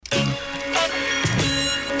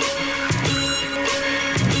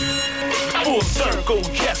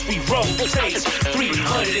circle, yes, we rotate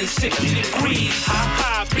 360 degrees,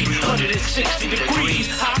 high, 360 degrees,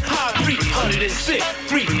 high,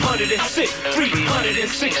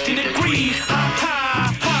 360 degrees,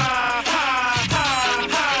 high.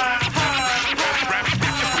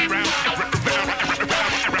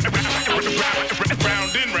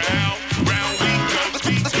 Round and round we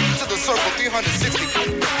go. To the circle, 360.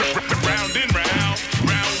 Round and round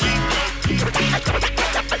we go.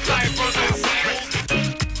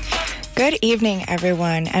 Good evening,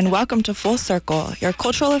 everyone, and welcome to Full Circle, your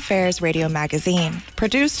cultural affairs radio magazine,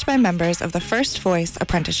 produced by members of the First Voice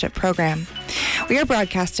Apprenticeship Program. We are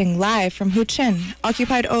broadcasting live from Huichin,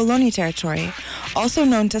 occupied Ohlone territory, also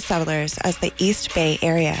known to settlers as the East Bay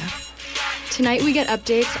Area. Tonight we get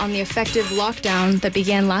updates on the effective lockdown that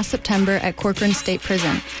began last September at Corcoran State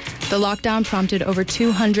Prison. The lockdown prompted over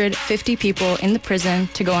 250 people in the prison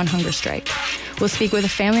to go on hunger strike. We'll speak with a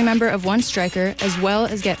family member of one striker, as well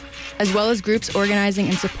as groups organizing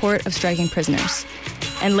in support of striking prisoners.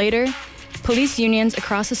 And later, police unions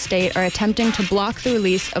across the state are attempting to block the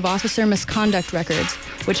release of officer misconduct records,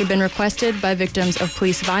 which have been requested by victims of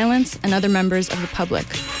police violence and other members of the public.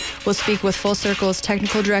 We'll speak with Full Circle's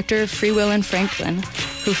technical director, Freewillin Franklin,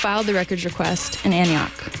 who filed the records request in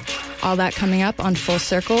Antioch. All that coming up on Full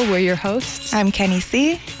Circle. We're your hosts. I'm Kenny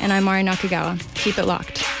C. And I'm Mari Nakagawa. Keep it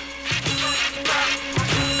locked.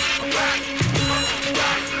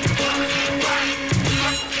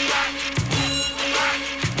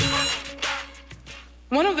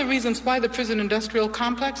 One of the reasons why the prison industrial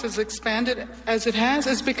complex has expanded as it has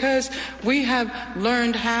is because we have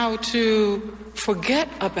learned how to forget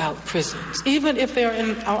about prisons, even if they're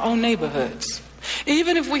in our own neighborhoods,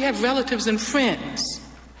 even if we have relatives and friends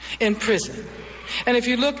in prison. And if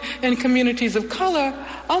you look in communities of color,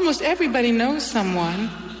 almost everybody knows someone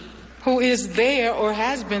who is there or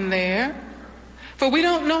has been there, but we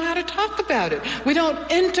don't know how to talk about it. We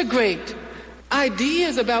don't integrate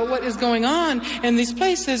ideas about what is going on in these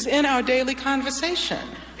places in our daily conversation.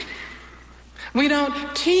 We don't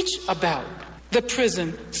teach about the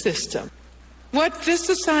prison system. What this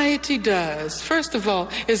society does, first of all,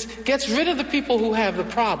 is gets rid of the people who have the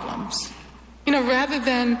problems, rather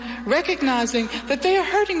than recognizing that they are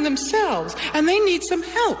hurting themselves and they need some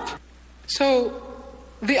help. So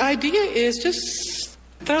the idea is just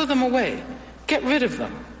throw them away, get rid of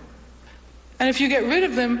them. And if you get rid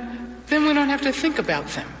of them, then we don't have to think about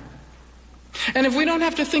them. And if we don't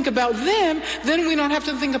have to think about them, then we don't have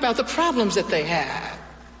to think about the problems that they have.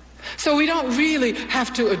 So we don't really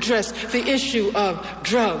have to address the issue of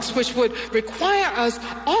drugs, which would require us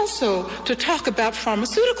also to talk about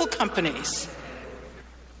pharmaceutical companies.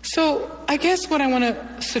 So I guess what I want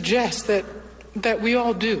to suggest that we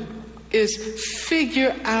all do is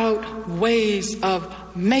figure out ways of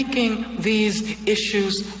making these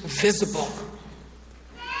issues visible.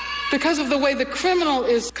 Because of the way the criminal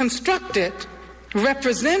is constructed,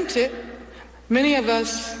 represented, many of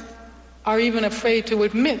us are even afraid to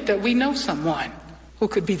admit that we know someone who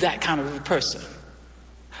could be that kind of a person.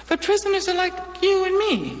 But prisoners are like you and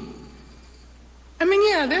me. I mean,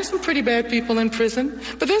 yeah, there's some pretty bad people in prison,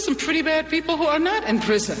 but there's some pretty bad people who are not in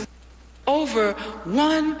prison. Over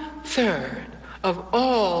 1/3 of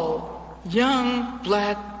all young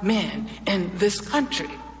black men in this country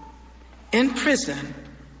in prison.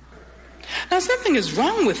 Now, something is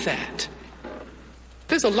wrong with that.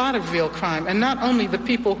 There's a lot of real crime, and not only the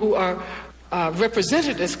people who are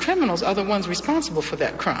represented as criminals are the ones responsible for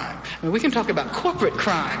that crime. I mean, we can talk about corporate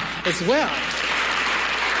crime as well.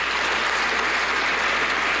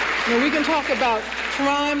 We can talk about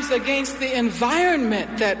crimes against the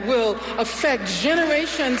environment that will affect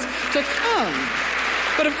generations to come.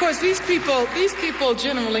 But of course, these people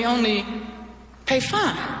generally only pay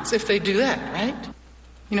fines if they do that, right?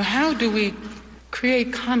 How do we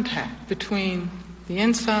create contact between the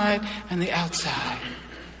inside and the outside?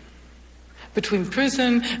 Between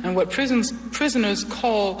prison and what prisoners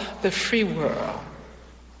call the free world.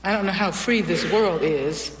 I don't know how free this world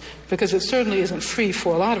is, because it certainly isn't free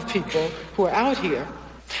for a lot of people who are out here.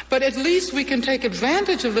 But at least we can take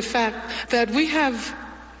advantage of the fact that we have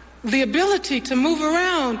the ability to move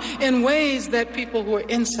around in ways that people who are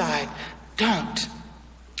inside don't.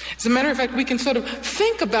 As a matter of fact, we can sort of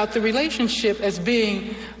think about the relationship as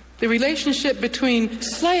being the relationship between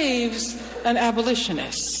slaves and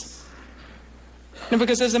abolitionists.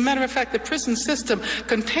 Because as a matter of fact, the prison system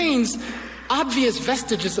contains obvious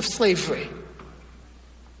vestiges of slavery.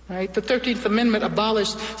 Right? The 13th Amendment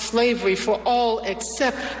abolished slavery for all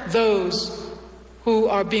except those who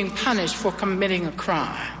are being punished for committing a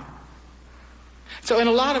crime. So in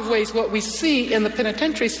a lot of ways, what we see in the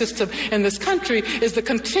penitentiary system in this country is the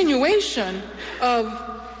continuation of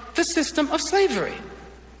the system of slavery.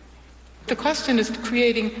 The question is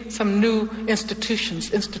creating some new institutions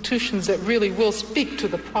that really will speak to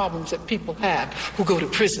the problems that people have who go to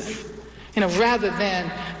prison. Rather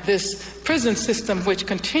than this prison system which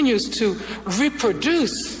continues to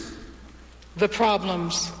reproduce the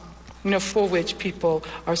problems, for which people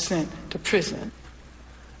are sent to prison.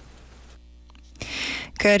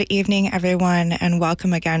 Good evening, everyone, and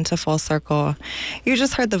welcome again to Full Circle. You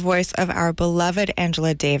just heard the voice of our beloved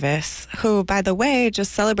Angela Davis, who, by the way,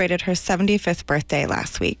 just celebrated her 75th birthday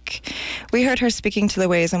last week. We heard her speaking to the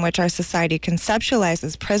ways in which our society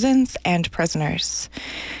conceptualizes prisons and prisoners.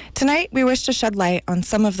 Tonight, we wish to shed light on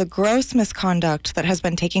some of the gross misconduct that has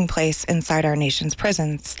been taking place inside our nation's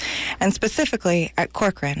prisons, and specifically at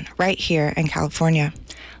Corcoran, right here in California.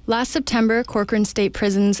 Last September, Corcoran State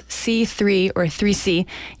Prison's C3 or 3C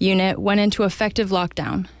unit went into effective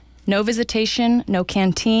lockdown. No visitation, no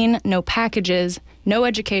canteen, no packages, no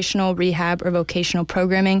educational, rehab, or vocational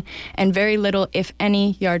programming, and very little, if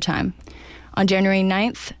any, yard time. On January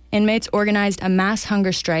 9th, inmates organized a mass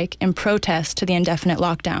hunger strike in protest to the indefinite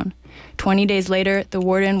lockdown. 20 days later, the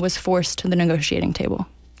warden was forced to the negotiating table.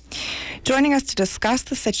 Joining us to discuss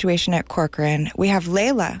the situation at Corcoran, we have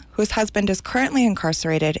Layla, whose husband is currently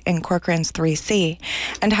incarcerated in Corcoran's 3C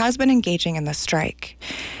and has been engaging in the strike.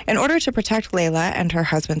 In order to protect Layla and her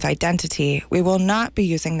husband's identity, we will not be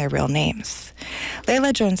using their real names.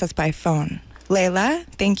 Layla joins us by phone. Layla,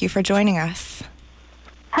 thank you for joining us.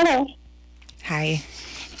 Hello. Hi.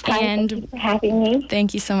 And thank you for having me.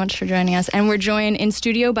 Thank you so much for joining us. And we're joined in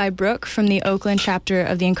studio by Brooke from the Oakland chapter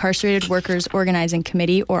of the Incarcerated Workers Organizing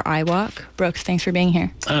Committee, or IWOC. Brooke, thanks for being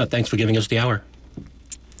here. Thanks for giving us the hour.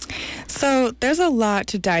 So there's a lot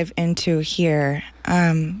to dive into here.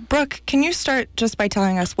 Brooke, can you start just by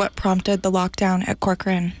telling us what prompted the lockdown at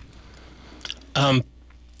Corcoran?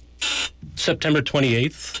 September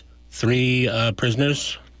 28th, 3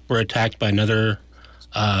 prisoners were attacked by another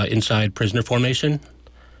inside prisoner formation,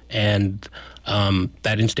 and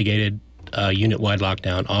that instigated a unit-wide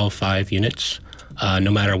lockdown. All 5 units,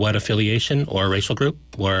 no matter what affiliation or racial group,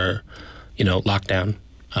 were, locked down.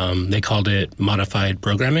 They called it modified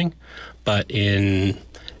programming, but in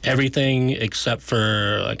everything except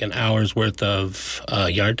for like an hour's worth of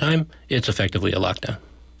yard time, it's effectively a lockdown.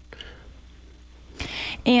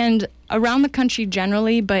 And around the country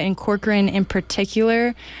generally, but in Corcoran in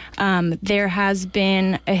particular, there has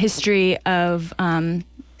been a history of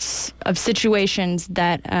situations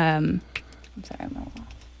that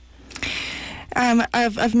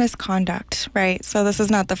of misconduct, right? So this is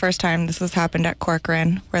not the first time this has happened at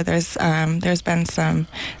Corcoran, where there's been some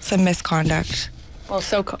misconduct. Well,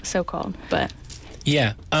 so-called, but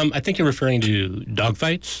yeah, I think you're referring to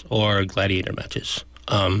dogfights or gladiator matches.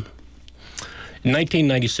 In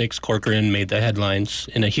 1996, Corcoran made the headlines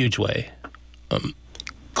in a huge way.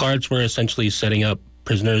 Guards were essentially setting up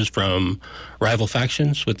prisoners from rival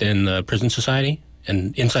factions within the prison society,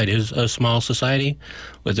 and inside is a small society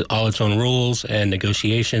with all its own rules and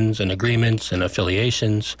negotiations and agreements and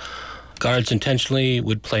affiliations. Guards intentionally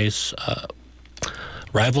would place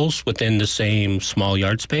rivals within the same small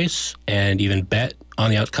yard space and even bet on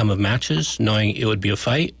the outcome of matches, knowing it would be a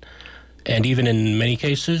fight, and even in many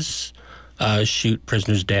cases shoot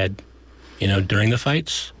prisoners dead, during the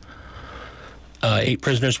fights. 8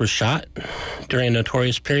 prisoners were shot during a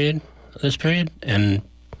notorious period, and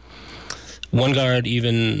one guard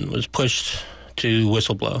even was pushed to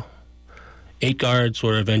whistleblow. 8 guards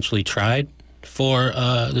were eventually tried for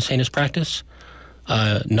this heinous practice.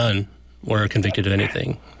 None were convicted of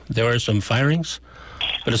anything. There were some firings,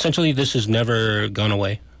 but essentially this has never gone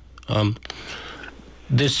away.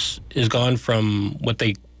 This is gone from what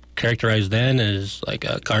they characterized then as like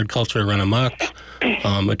a guard culture run amok,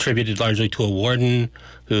 attributed largely to a warden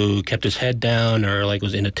who kept his head down or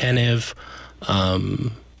was inattentive,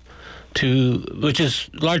 which is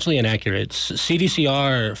largely inaccurate.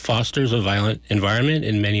 CDCR fosters a violent environment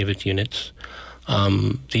in many of its units.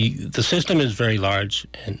 The system is very large,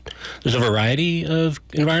 and there's a variety of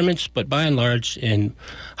environments, but by and large, in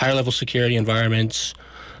higher level security environments,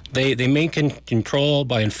 they maintain control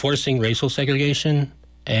by enforcing racial segregation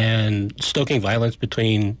and stoking violence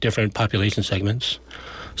between different population segments.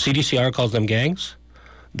 CDCR calls them gangs.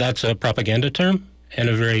 That's a propaganda term and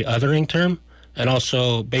a very othering term, and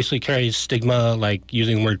also basically carries stigma like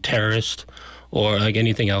using the word terrorist or like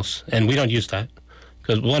anything else. And we don't use that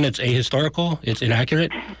because, one, it's ahistorical, it's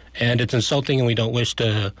inaccurate, and it's insulting, and we don't wish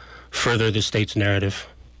to further the state's narrative.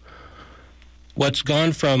 What's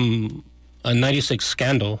gone from a 96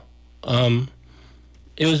 scandal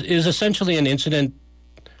It was essentially an incident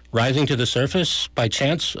rising to the surface by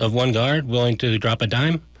chance of one guard willing to drop a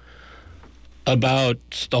dime about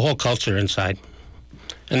the whole culture inside.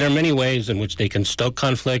 And there are many ways in which they can stoke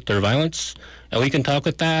conflict or violence, and we can talk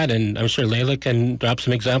with that, and I'm sure Layla can drop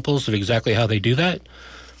some examples of exactly how they do that.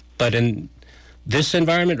 But in this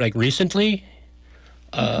environment, like recently,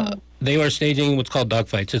 they were staging what's called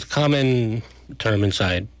dogfights. It's a common term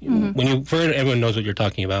inside. When you everyone knows what you're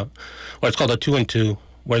talking about. Or it's called a 2-on-2,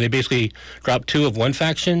 where they basically drop two of one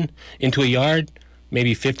faction into a yard,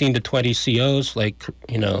 maybe 15 to 20 COs, like,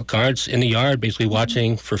 guards in the yard, basically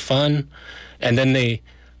watching for fun. And then they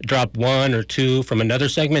drop one or two from another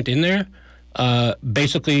segment in there,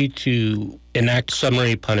 basically to enact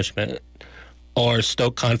summary punishment or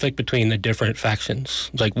stoke conflict between the different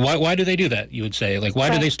factions. It's like, why do they do that, you would say? Like,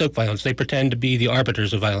 why do they stoke violence? They pretend to be the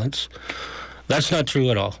arbiters of violence. That's not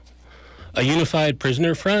true at all. A unified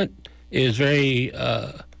prisoner front is very,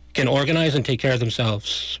 can organize and take care of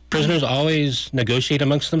themselves. Prisoners always negotiate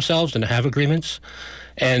amongst themselves and have agreements.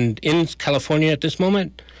 And in California at this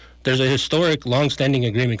moment, there's a historic, long-standing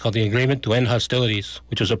agreement called the Agreement to End Hostilities,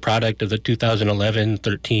 which was a product of the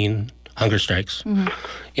 2011-13 hunger strikes.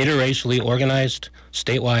 Interracially organized,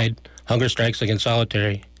 statewide hunger strikes against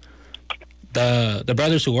solitary. The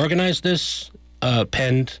brothers who organized this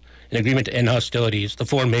penned an agreement to end hostilities. The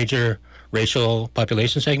four major racial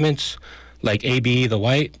population segments, like AB, the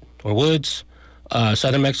white, or Woods,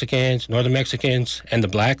 Southern Mexicans, Northern Mexicans, and the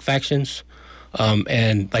black factions,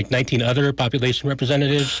 and like 19 other population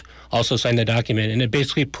representatives also signed the document, and it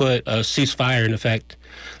basically put a ceasefire in effect,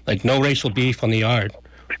 like no racial beef on the yard.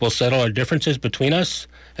 We'll settle our differences between us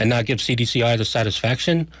and not give CDCI the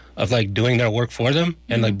satisfaction of like doing their work for them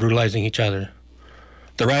and like brutalizing each other.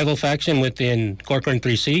 The rival faction within Corcoran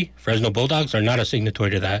 3C, Fresno Bulldogs, are not a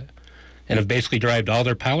signatory to that and have basically derived all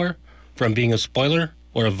their power from being a spoiler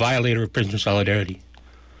or a violator of prisoner solidarity.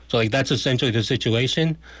 So like that's essentially the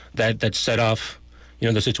situation that set off,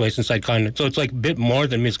 the situation inside Congress. So it's like a bit more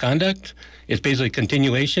than misconduct. It's basically a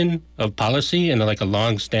continuation of policy and like a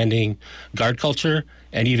long-standing guard culture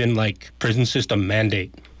and even like prison system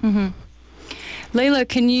mandate. Layla,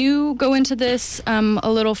 can you go into this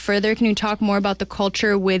a little further? Can you talk more about the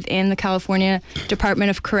culture within the California Department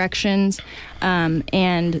of Corrections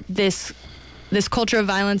and this culture of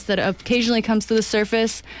violence that occasionally comes to the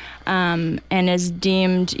surface and is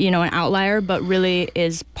deemed, an outlier, but really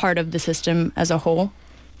is part of the system as a whole?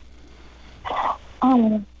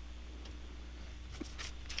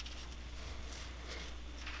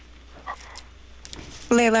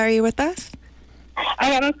 Layla, are you with us?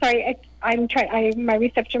 I'm sorry. I'm trying. My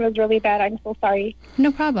reception was really bad. I'm so sorry.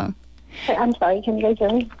 No problem. I'm sorry. Can you guys hear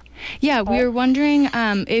me? Yeah, we were wondering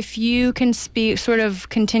if you can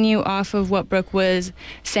continue off of what Brooke was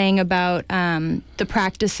saying about the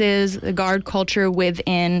practices, the guard culture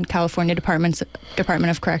within California Department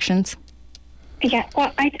of Corrections. Yeah,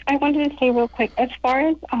 well, I wanted to say real quick, as far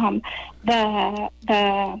as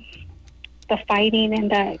the fighting and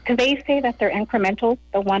because they say that they're incremental,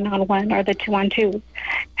 the 1-on-1 or the 2-on-2,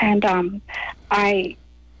 and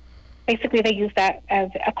basically they use that as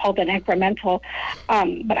called an incremental.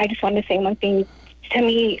 But I just wanted to say one thing. To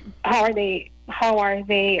me, how are they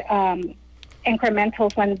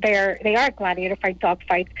incrementals when they are gladiator fight, dog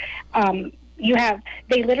fights?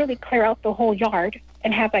 They literally clear out the whole yard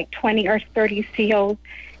and have like 20 or 30 COs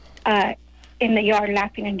in the yard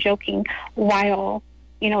laughing and joking while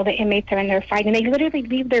the inmates are in there fighting. They literally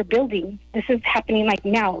leave their buildings. This is happening like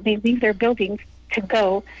now. They leave their buildings to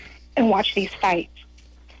go and watch these fights.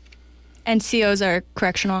 And COs are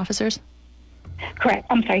correctional officers? Correct.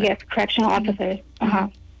 I'm sorry, yes, correctional officers.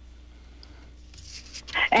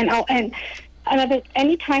 And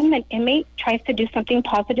anytime an inmate tries to do something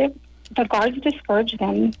positive, the guards discourage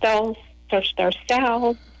them. They'll search their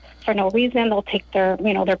cells for no reason. They'll take their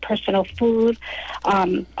personal food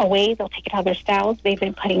away. They'll take it out of their cells. They've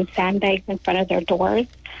been putting sandbags in front of their doors.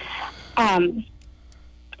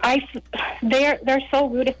 They're so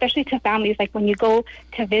rude, especially to families. Like when you go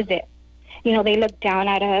to visit, they look down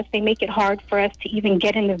at us. They make it hard for us to even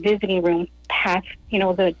get in the visiting room past,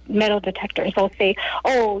 the metal detectors. They'll say,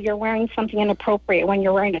 "Oh, you're wearing something inappropriate when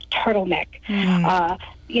you're wearing a turtleneck."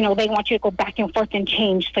 They want you to go back and forth and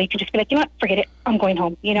change. So you can just be like, forget it. I'm going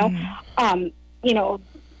home,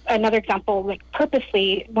 Another example, like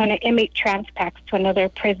purposely when an inmate transpacts to another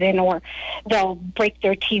prison, or they'll break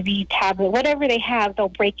their TV, tablet, whatever they have, they'll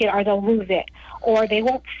break it or they'll lose it, or they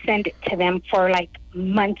won't send it to them for like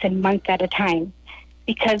months and months at a time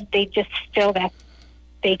because they just feel that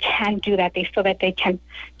they can do that. They feel that they can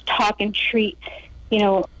talk and treat,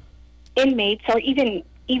 inmates or even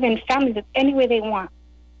families any way they want.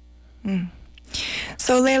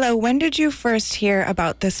 So, Layla, when did you first hear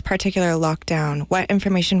about this particular lockdown? What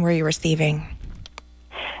information were you receiving?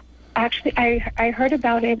 Actually, I heard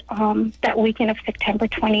about it that weekend of September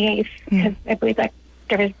 28th, because I believe that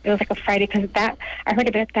it was like a Friday, because I heard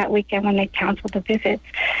about it that weekend when they canceled the visits.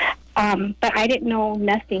 But I didn't know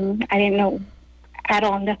nothing. I didn't know at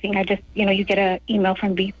all nothing. I just, you get an email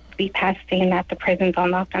from BPAS saying that the prison's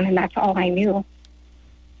on lockdown, and that's all I knew.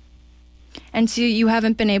 And so you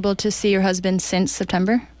haven't been able to see your husband since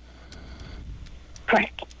September?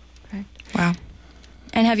 Correct. Wow.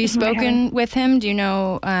 And have you spoken with him? Do you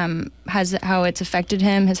know how it's affected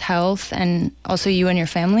him, his health, and also you and your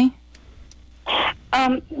family?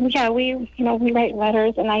 Yeah, we write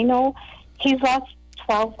letters, and I know he's lost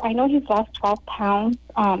 12 pounds.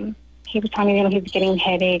 He was telling me, he was getting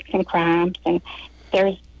headaches and cramps, and there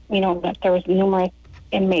was numerous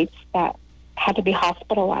inmates that had to be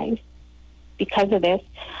hospitalized because of this.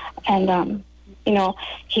 And,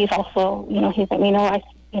 he's also, he's like,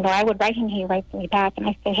 I would write him, he writes me back, and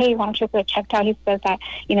I say, hey, why don't you get checked out? He says that,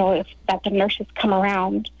 if the nurses come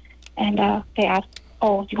around and they ask,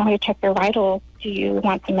 oh, do you want me to check your vitals? Do you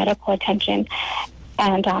want some medical attention?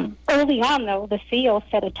 And early on, though, the CEO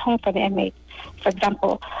set a tone for the inmates. For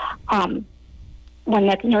example, when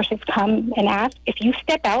the nurses come and ask, if you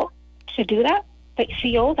step out to do that, the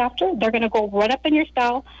COs after, they're going to go right up in your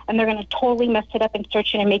cell, and they're going to totally mess it up and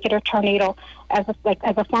search it and make it a tornado as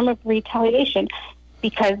a form of retaliation,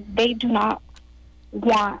 because they do not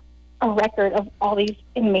want a record of all these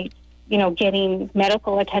inmates, getting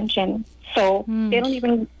medical attention. So they don't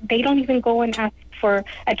even go and ask for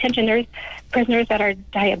attention. There's prisoners that are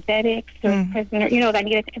diabetics, there's prisoners,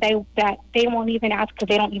 that they won't even ask because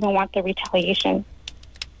they don't even want the retaliation.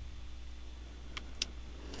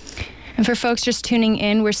 And for folks just tuning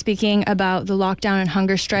in, we're speaking about the lockdown and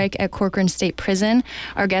hunger strike at Corcoran State Prison.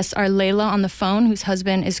 Our guests are Layla on the phone, whose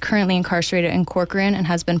husband is currently incarcerated in Corcoran and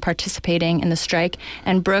has been participating in the strike,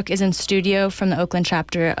 and Brooke is in studio from the Oakland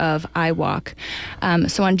chapter of IWalk.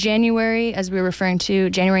 So on January, as we were referring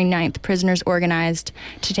to, January 9th, prisoners organized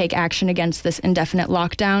to take action against this indefinite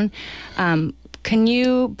lockdown. Can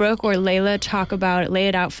you, Brooke or Layla, lay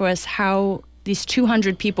it out for us how these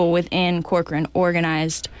 200 people within Corcoran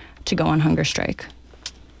organized to go on hunger strike?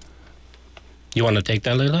 You want to take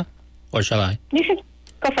that, Layla? Or shall I? You should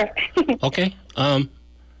go for it. Okay.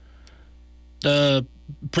 The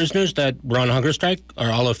prisoners that were on hunger strike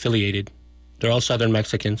are all affiliated. They're all Southern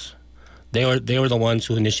Mexicans. They were the ones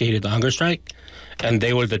who initiated the hunger strike, and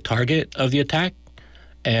they were the target of the attack.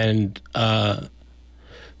 And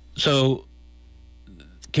so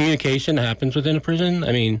communication happens within a prison.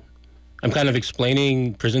 I mean, I'm kind of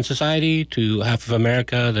explaining prison society to half of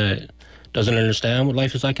America that doesn't understand what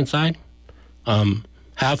life is like inside.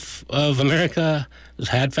 Half of America has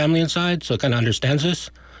had family inside, so it kind of understands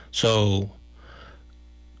this. So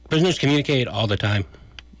prisoners communicate all the time,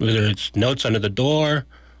 whether it's notes under the door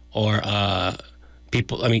or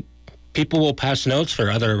people will pass notes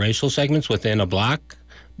for other racial segments within a block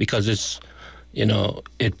because it's,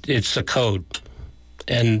 it's a code.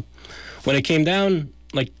 And when it came down,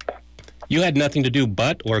 you had nothing to do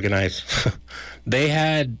but organize. They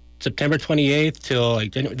had September 28th till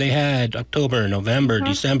they had October, November,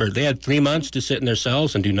 December. They had 3 months to sit in their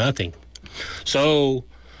cells and do nothing. So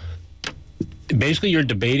basically you're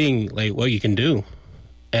debating what you can do.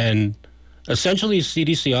 And essentially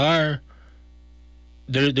CDCR,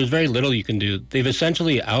 there's very little you can do. They've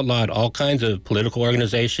essentially outlawed all kinds of political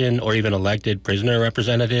organization or even elected prisoner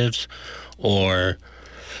representatives, or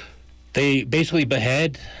they basically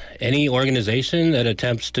behead any organization that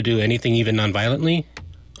attempts to do anything even nonviolently.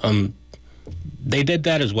 They did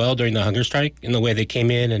that as well during the hunger strike in the way they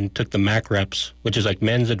came in and took the MAC reps, which is like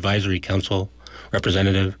Men's Advisory Council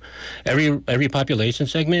representative. Every population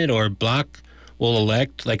segment or block will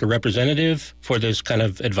elect a representative for this kind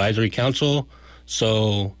of advisory council,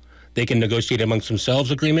 so they can negotiate amongst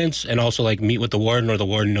themselves agreements and also meet with the warden, or the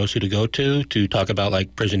warden knows who to go to talk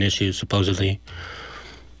about prison issues, supposedly.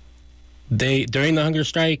 During the hunger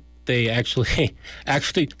strike, they actually,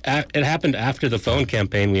 it happened after the phone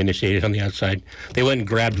campaign we initiated on the outside. They went and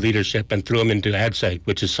grabbed leadership and threw them into ADSEG,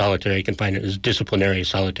 which is solitary confinement. It's disciplinary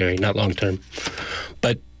solitary, not long-term.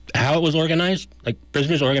 But how it was organized,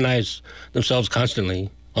 prisoners organize themselves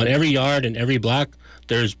constantly. On every yard and every block,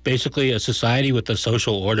 there's basically a society with a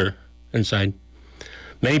social order inside.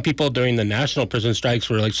 Many people during the national prison strikes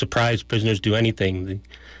were surprised prisoners do anything.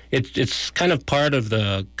 It's kind of part of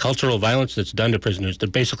the cultural violence that's done to prisoners. They're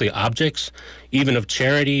basically objects, even of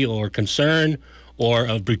charity or concern, or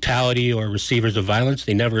of brutality or receivers of violence.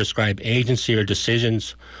 They never ascribe agency or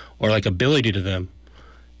decisions or ability to them.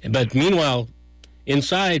 But meanwhile,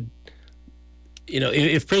 inside,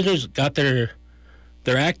 if prisoners got their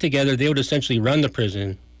act together, they would essentially run the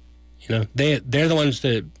prison. They're the ones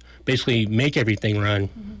that basically make everything run.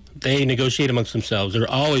 Mm-hmm. They negotiate amongst themselves. There are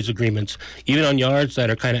always agreements. Even on yards that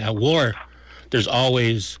are kind of at war, there's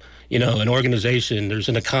always, an organization. There's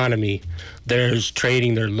an economy. There's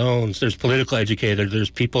trading. There are loans. There's political educators. There's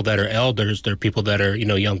people that are elders. There are people that are,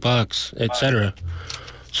 young bucks, etc.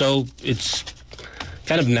 So it's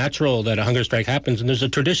kind of natural that a hunger strike happens, and there's a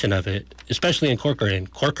tradition of it, especially in Corcoran.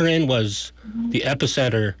 Corcoran was the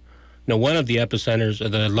epicenter, one of the epicenters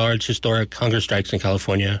of the large historic hunger strikes in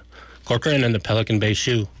California. Corcoran and the Pelican Bay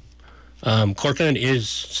Shoe. Corcoran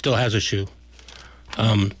still has a shoe.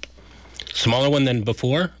 Smaller one than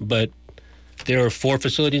before, but there were 4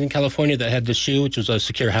 facilities in California that had the shoe, which was a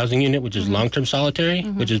secure housing unit, which is long-term solitary,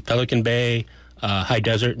 which is Pelican Bay, High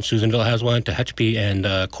Desert, and Susanville has one, Tehachapi,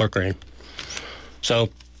 and Corcoran. So,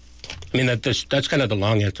 that's kind of the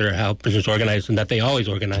long answer, how prisoners organize, and that they always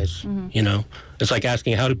organize, It's like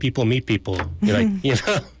asking, how do people meet people? You're like,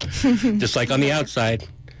 just like on the outside,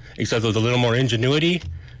 except with a little more ingenuity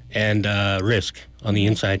and risk on the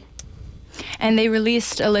inside. And they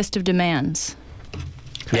released a list of demands.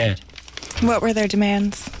 Yeah. What were their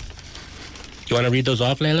demands? You want to read those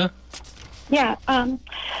off, Layla? Yeah,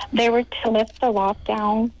 they were to lift the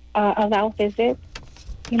lockdown, allow visits,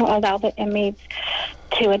 allow the inmates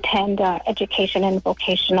to attend education and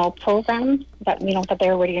vocational programs that, that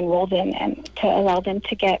they're already enrolled in, and to allow them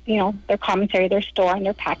to get, their commissary, their store, and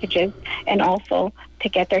their packages, and also to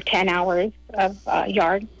get their 10 hours of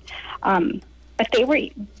yards. But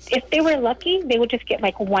if they were lucky, they would just get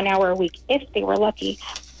like 1 hour a week, if they were lucky.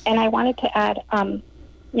 And I wanted to add,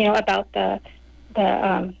 about the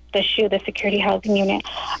SHU, the security housing unit.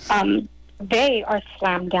 They are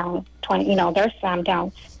slammed down. They're slammed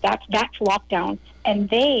down. That's lockdown, and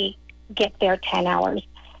they get their 10 hours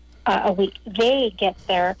a week. They get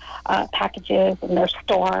their packages and their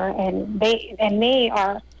store, and they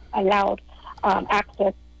are allowed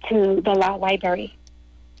access to the law library.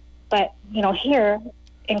 But here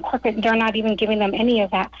in Corcoran, they're not even giving them any of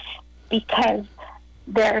that, because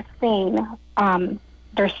they're saying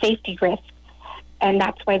there's safety risks, and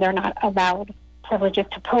that's why they're not allowed privileges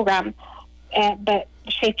to program. But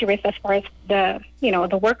safety risks as far as the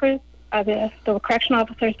workers, the correctional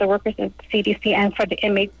officers, the workers in CDC, and for the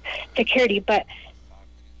inmates' security. But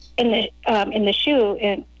in the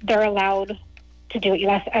SHU, they're allowed to do it.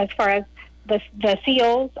 As far as the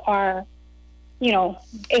COs are,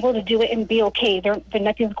 able to do it and be okay. There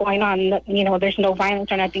nothing's going on. There's no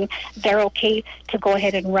violence or nothing. They're okay to go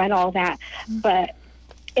ahead and run all that. But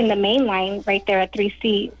in the main line, right there at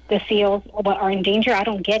 3C, the COs are in danger. I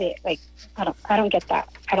don't get it. I don't get that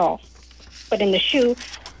at all. But in the SHU,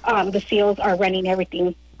 the COs are running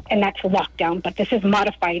everything, and that's lockdown. But this is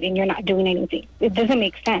modified, and you're not doing anything. It doesn't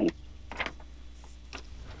make sense.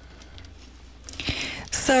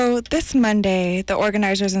 So this Monday, the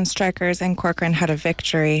organizers and strikers in Corcoran had a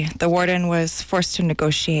victory. The warden was forced to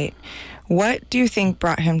negotiate. What do you think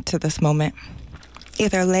brought him to this moment?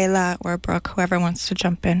 Either Layla or Brooke, whoever wants to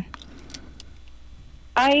jump in.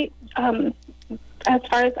 As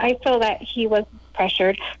far as I feel that he was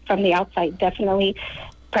pressured from the outside, definitely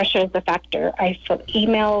pressure is a factor. I feel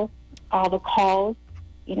emails, all the calls,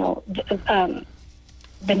 the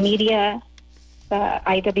media, the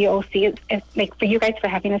IWOC, like for you guys for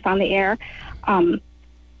having us on the air. I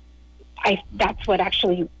feel that's what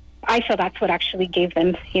actually gave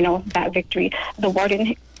them, that victory. The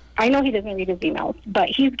warden, I know he doesn't read his emails, but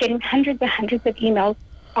he's getting hundreds and hundreds of emails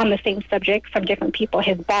on the same subject from different people.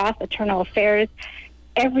 His boss, internal affairs,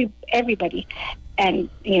 everybody, and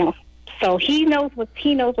so he knows what's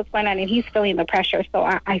going on, and he's feeling the pressure. So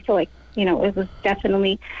I feel like it was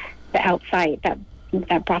definitely the outside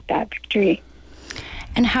that brought that victory.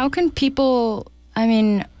 And how can people,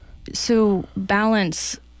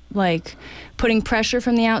 balance, like, putting pressure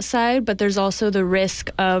from the outside, but there's also the risk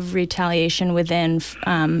of retaliation within?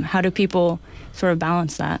 How do people sort of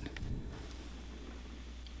balance that?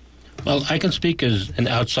 Well, I can speak as an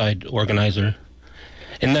outside organizer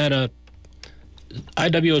in that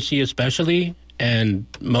IWOC especially, and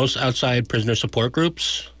most outside prisoner support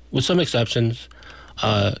groups, with some exceptions,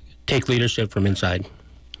 take leadership from inside.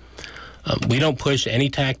 We don't push any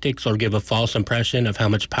tactics or give a false impression of how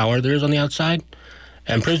much power there is on the outside,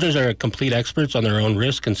 and prisoners are complete experts on their own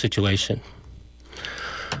risk and situation.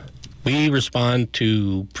 We respond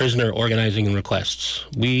to prisoner organizing and requests.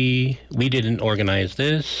 We didn't organize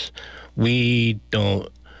this. We don't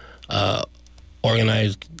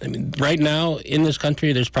organized. I mean, right now in this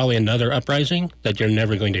country, there's probably another uprising that you're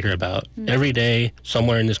never going to hear about. Every day,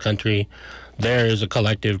 somewhere in this country, there is a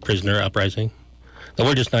collective prisoner uprising that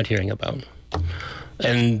we're just not hearing about.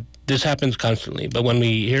 And this happens constantly. But when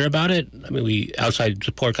we hear about it, I mean, outside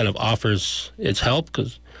support kind of offers its help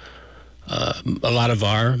because a lot of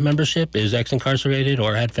our membership is ex-incarcerated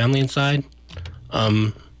or had family inside.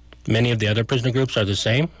 Many of the other prisoner groups are the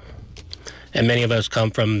same. And many of us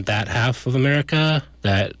come from that half of America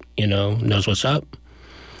that, knows what's up.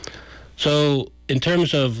 So in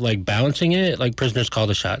terms of, balancing it, prisoners call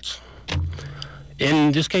the shots.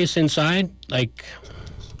 In this case inside, I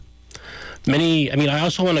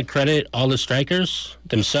also want to credit all the strikers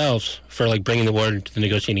themselves for, bringing the warden to the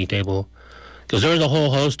negotiating table. Because there was a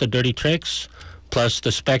whole host of dirty tricks, plus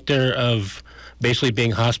the specter of basically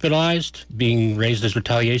being hospitalized, being raised as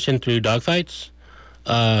retaliation through dogfights.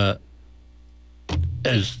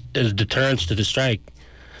 As deterrence to the strike.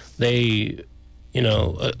 They,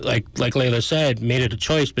 like Layla said, made it a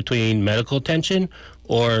choice between medical attention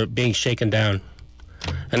or being shaken down.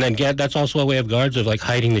 And then that's also a way of guards of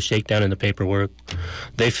hiding the shakedown in the paperwork.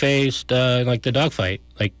 They faced the dogfight.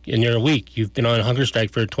 In your week, you've been on a hunger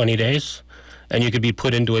strike for 20 days, and you could be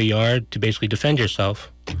put into a yard to basically defend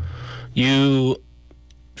yourself. You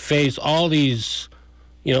face all these,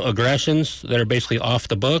 aggressions that are basically off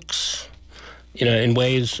the books. In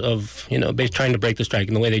ways of, trying to break the strike,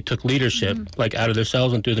 in the way they took leadership, out of their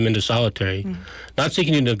cells and threw them into solitary. Not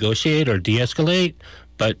seeking to negotiate or de-escalate,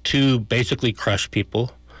 but to basically crush people.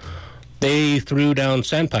 They threw down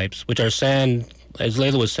sandpipes, which are sand, as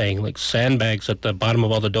Layla was saying, sandbags at the bottom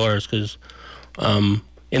of all the doors, because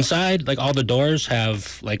inside, all the doors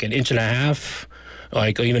have, an inch and a half,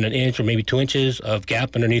 even an inch or maybe 2 inches of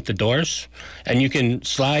gap underneath the doors. And you can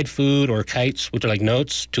slide food or kites, which are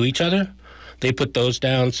notes, to each other. They put those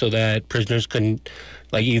down so that prisoners couldn't,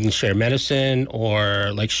 even share medicine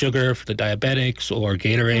or, sugar for the diabetics or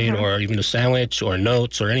Gatorade or even a sandwich or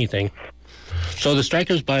notes or anything. So the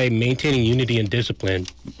strikers, by maintaining unity and discipline,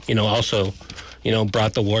 also,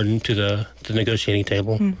 brought the warden to the negotiating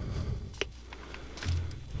table.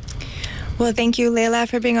 Well, thank you, Layla,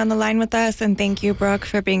 for being on the line with us, and thank you, Brooke,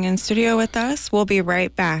 for being in studio with us. We'll be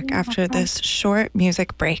right back after this short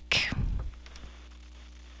music break.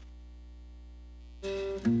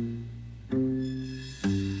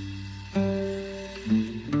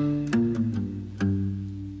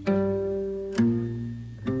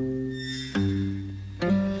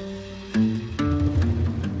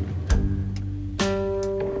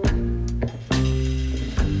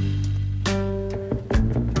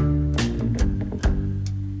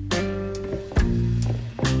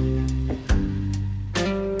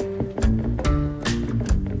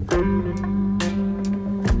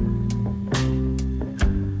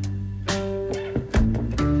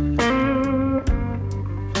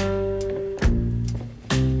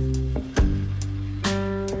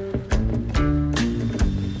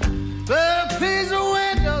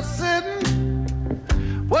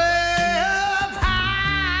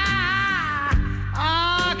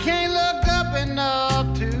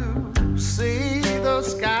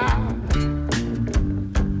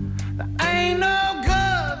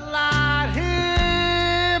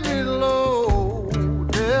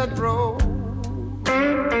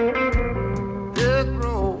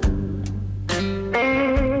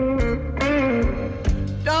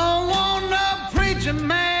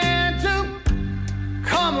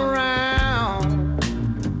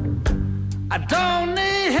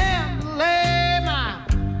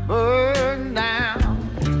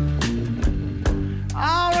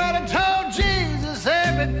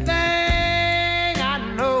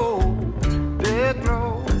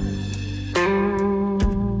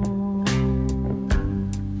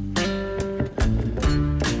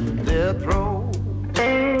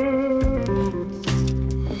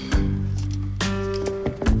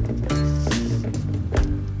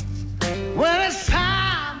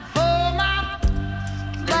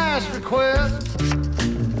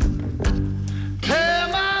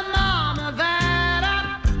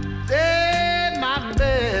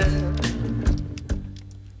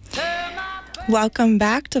 Welcome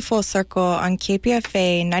back to Full Circle on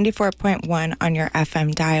KPFA 94.1 on your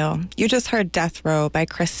FM dial. You just heard Death Row by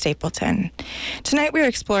Chris Stapleton. Tonight we are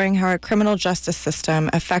exploring how our criminal justice system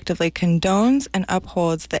effectively condones and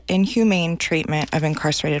upholds the inhumane treatment of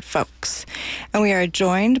incarcerated folks. And we are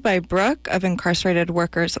joined by Brooke of Incarcerated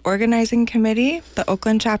Workers Organizing Committee, the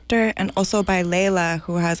Oakland chapter, and also by Layla,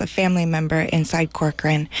 who has a family member inside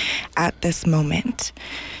Corcoran at this moment.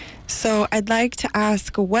 So I'd like to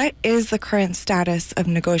ask, what is the current status of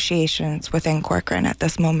negotiations within Corcoran at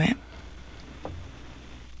this moment?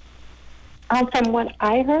 From what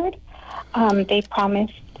I heard, they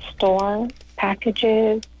promised store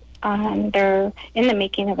packages. They're in the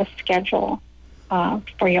making of a schedule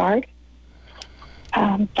for yard.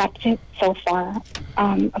 That's it so far.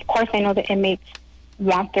 Of course, I know the inmates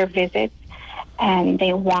want their visits and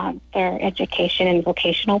they want their education and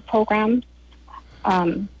vocational programs,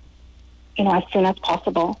 as soon as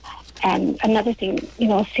possible. And another thing,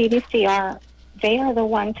 CDCR, they are the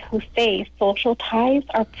ones who say social ties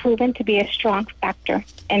are proven to be a strong factor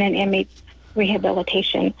in an inmate's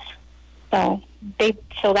rehabilitation. So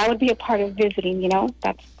that would be a part of visiting,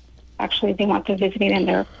 that's actually, they want the visiting in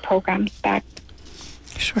their programs back.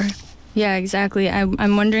 Sure. Yeah, exactly.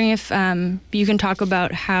 I'm wondering if you can talk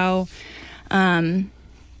about how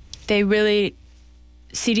they really,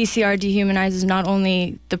 CDCR dehumanizes not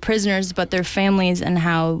only the prisoners but their families, and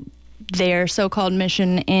how their so-called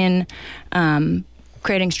mission in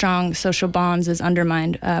creating strong social bonds is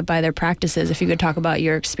undermined by their practices. If you could talk about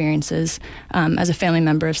your experiences as a family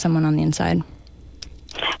member of someone on the inside.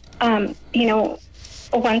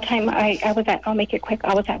 One time I was at, I'll make it quick,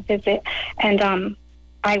 I was at visit, and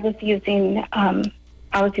I was using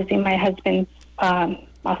my husband's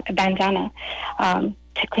bandana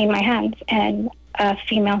to clean my hands, and a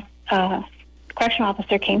female correctional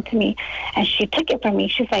officer came to me, and she took it from me.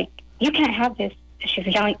 She's like, "You can't have this." She's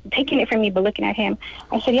yelling, taking it from me, but looking at him.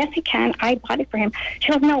 I said, "Yes, he can. I bought it for him."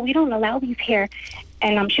 She goes, "No, we don't allow these here."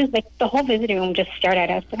 And she was like, the whole visiting room just stared at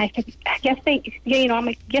us. And I said, "Yes, I'm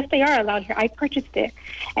like, yes, they are allowed here. I purchased it."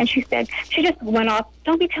 And she said, she just went off,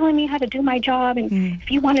 "Don't be telling me how to do my job. And if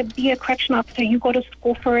you want to be a correction officer, you go to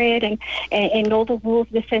school for it and know the rules,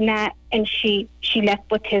 this and that." And she left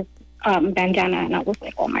with his bandana. And I was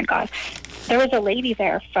like, oh my God. There was a lady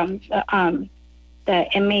there from the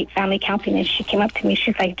inmate family counseling, and she came up to me.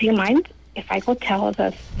 She's like, "Do you mind if I go tell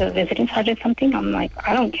the visiting sergeant something?" I'm like,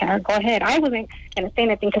 "I don't care. Go ahead." I wasn't going to say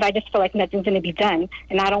anything because I just feel like nothing's going to be done.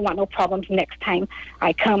 And I don't want no problems next time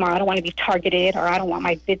I come, or I don't want to be targeted, or I don't want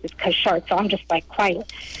my visits cut short. So I'm just like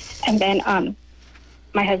quiet. And then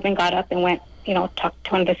my husband got up and went, talked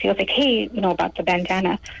to one of the SEALs, like, "Hey, about the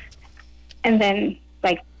bandana." And then,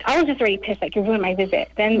 like, I was just already pissed, like, you ruined my visit.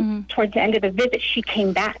 Then towards the end of the visit, she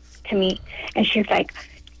came back to me, and she's like,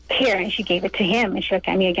 "Here," and she gave it to him, and she looked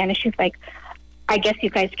at me again, and she's like, "I guess you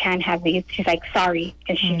guys can have these." She's like, "Sorry,"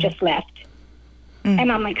 and she just left.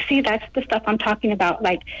 And I'm like, see, that's the stuff I'm talking about.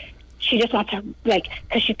 Like, she just wants to, like,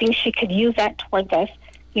 because she thinks she could use that towards us.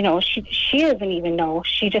 She doesn't even know.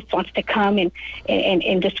 She just wants to come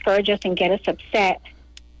and discourage us and get us upset.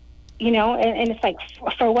 And it's like,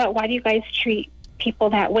 for what? Why do you guys treat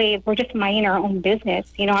people that way? We're just minding our own business.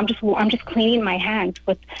 I'm just cleaning my hands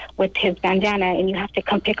with his bandana, and you have to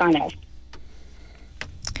come pick on us.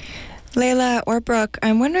 Layla or Brooke,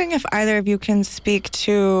 I'm wondering if either of you can speak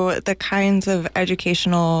to the kinds of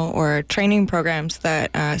educational or training programs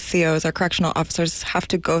that COs or correctional officers have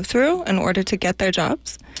to go through in order to get their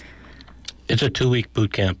jobs. It's a 2-week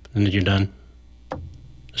boot camp, and then you're done.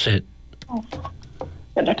 That's it.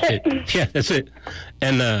 That's it. Yeah, that's it.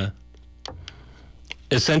 And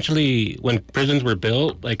essentially, when prisons were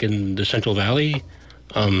built, like in the Central Valley,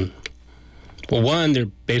 one, they're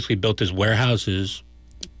basically built as warehouses,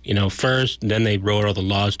 first, and then they wrote all the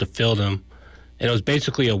laws to fill them. And it was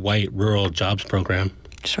basically a white rural jobs program.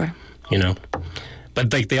 Sure.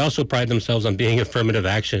 But like, they also pride themselves on being affirmative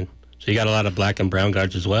action. So you got a lot of black and brown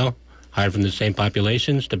guards as well, hired from the same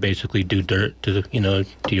populations to basically do dirt to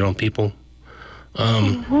your own people.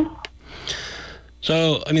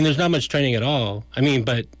 So, there's not much training at all.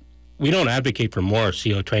 But we don't advocate for more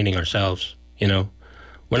CO training ourselves,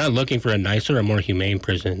 We're not looking for a nicer or more humane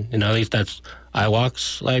prison. At least that's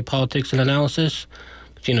IWOC's like politics and analysis.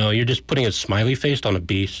 But, you're just putting a smiley face on a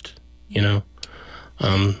beast, And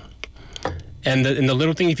the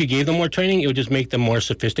little thing, if you gave them more training, it would just make them more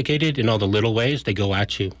sophisticated in all the little ways they go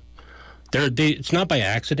at you. It's not by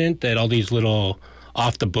accident that all these little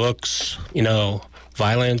off-the-books,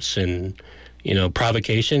 violence and,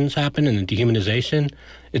 provocations happen and the dehumanization.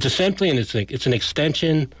 It's essentially, and it's an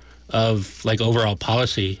extension of like overall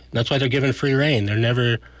policy. And that's why they're given free rein. They're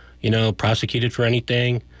never, prosecuted for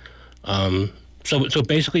anything. So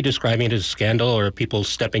basically describing it as a scandal or people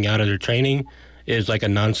stepping out of their training is like a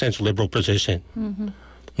nonsense liberal position.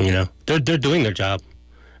 They're doing their job,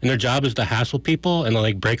 and their job is to hassle people and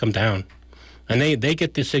like break them down. And they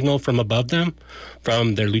get the signal from above them,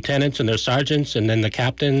 from their lieutenants and their sergeants, and then the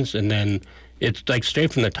captains, and then it's like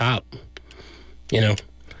straight from the top,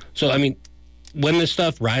 So, when this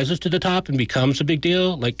stuff rises to the top and becomes a big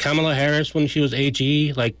deal, like Kamala Harris, when she was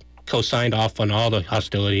AG, like co-signed off on all the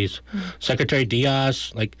hostilities. Secretary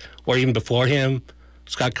Diaz, or even before him,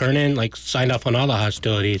 Scott Kernan, like, signed off on all the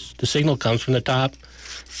hostilities. The signal comes from the top,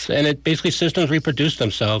 and it basically systems reproduce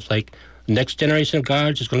themselves. Like, the next generation of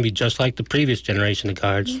guards is going to be just like the previous generation of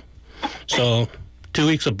guards. So 2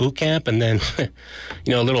 weeks of boot camp and then,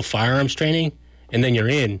 a little firearms training, and then you're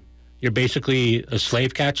in. You're basically a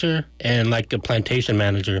slave catcher and, like, a plantation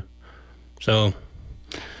manager. So...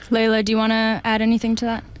 Layla, do you want to add anything to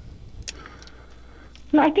that?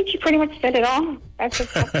 No, I think you pretty much said it all. That's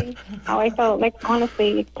exactly how I felt. Like,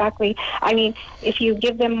 honestly, exactly. I mean, if you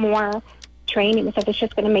give them more training, because it's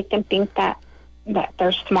just going to make them think that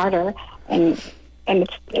they're smarter, and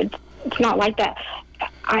it's not like that.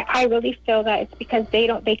 I really feel that it's because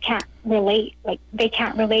they can't relate. Like, they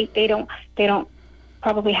can't relate. They don't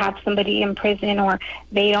probably have somebody in prison, or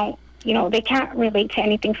they don't. They can't relate to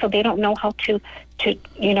anything, so they don't know how to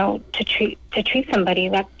treat somebody.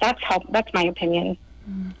 That's my opinion.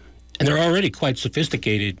 And they're already quite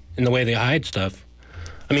sophisticated in the way they hide stuff.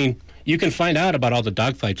 I mean, you can find out about all the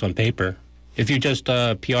dogfights on paper. If you just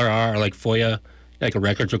PRR or like FOIA, like a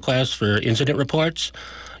records request for incident reports,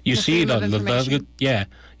 you see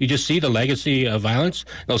you just see the legacy of violence.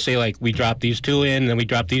 They'll say, like, we dropped these two in, and then we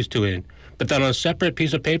dropped these two in. But then on a separate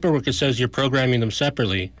piece of paperwork, it says you're programming them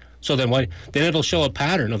separately. So then it'll show a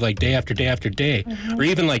pattern of, like, day after day after day. Or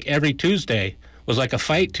even, like, every Tuesday was like a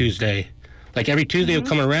fight Tuesday. Like, every Tuesday would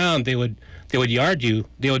come around, they would yard you.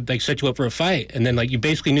 They would, like, set you up for a fight. And then, like, you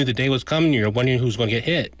basically knew the day was coming. You're wondering who's going to get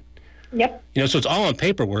hit. Yep. So it's all on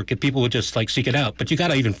paperwork if people would just, like, seek it out. But you got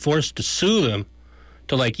to even force to sue them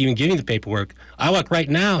to, like, even giving the paperwork. IWAC right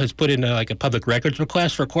now has put in, like, a public records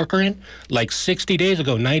request for Corcoran, like, 60 days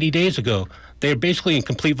ago, 90 days ago. They're basically in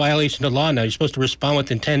complete violation of the law now. You're supposed to respond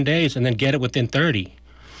within 10 days and then get it within 30.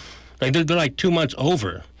 Like, they're like 2 months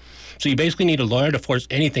over. So you basically need a lawyer to force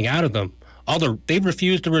anything out of them. They've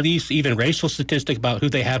refused to release even racial statistics about who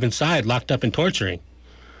they have inside, locked up and torturing.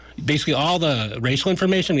 Basically, all the racial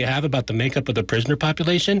information we have about the makeup of the prisoner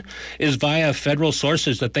population is via federal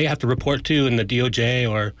sources that they have to report to in the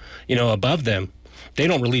DOJ or, above them. They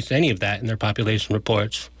don't release any of that in their population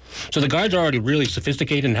reports. So the guards are already really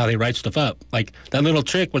sophisticated in how they write stuff up. Like that little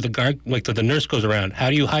trick where the nurse goes around. How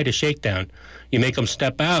do you hide a shakedown? You make them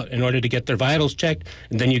step out in order to get their vitals checked,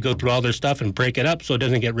 and then you go through all their stuff and break it up so it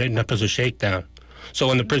doesn't get written up as a shakedown. So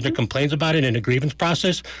when the prisoner complains about it in a grievance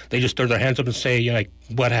process, they just throw their hands up and say, like,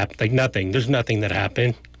 what happened? Like, nothing. There's nothing that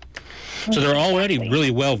happened. So they're already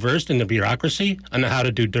really well-versed in the bureaucracy on how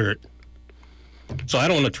to do dirt. So I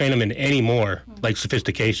don't want to train them in any more, like,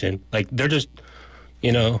 sophistication. Like, they're just...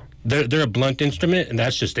 they're a blunt instrument, and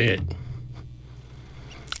that's just it.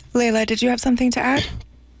 Layla, did you have something to add?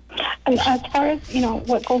 As far as,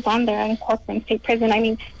 what goes on there in Corcoran State Prison, I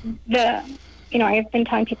mean, I've been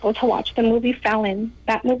telling people to watch the movie Fallon.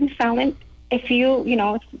 That movie Fallon, if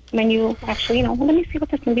when you actually, let me see what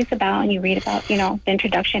this movie's about, and you read about, the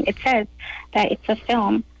introduction, it says that it's a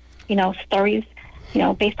film, stories,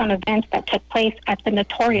 based on events that took place at the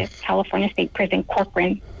notorious California State Prison,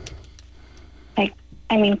 Corcoran. They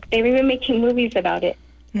were even making movies about it.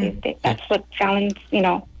 That's what Fallon's,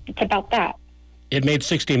 it's about that. It made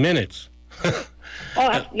 60 Minutes. Yep.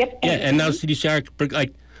 Yeah, and now CDCR,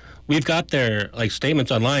 like, we've got their, like,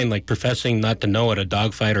 statements online, like, professing not to know what a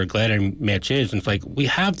dogfight or a gladiator match is. And it's like, we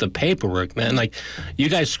have the paperwork, man. Like, you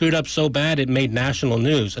guys screwed up so bad it made national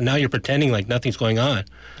news, and now you're pretending like nothing's going on.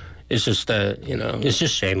 It's just, it's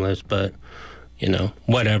just shameless, but,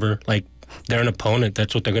 whatever. Like, they're an opponent.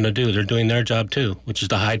 That's what they're going to do. They're doing their job, too, which is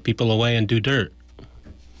to hide people away and do dirt.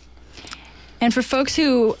 And for folks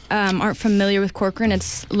who aren't familiar with Corcoran,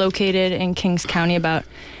 it's located in Kings County, about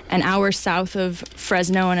an hour south of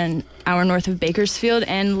Fresno and an hour north of Bakersfield.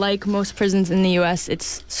 And like most prisons in the U.S.,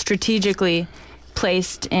 it's strategically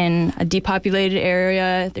placed in a depopulated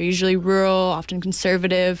area. They're usually rural, often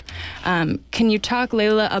conservative. Can you talk,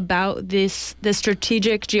 Layla, about the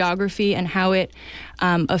strategic geography and how it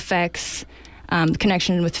affects the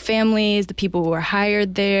connection with families, the people who are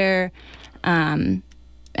hired there,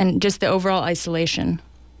 and just the overall isolation?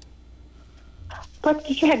 Brooke,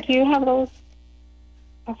 do you have those,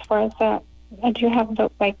 as far as that, do you have the,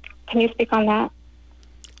 can you speak on that?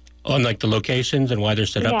 On, like, the locations and why they're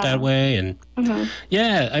set up that way? And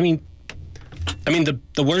yeah, I mean,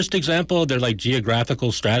 the worst example of their, like,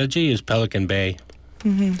 geographical strategy is Pelican Bay.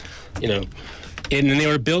 And they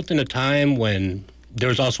were built in a time when there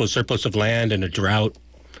was also a surplus of land and a drought,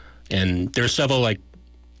 and there were several, like,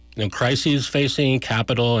 crises facing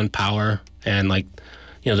capital and power and, like,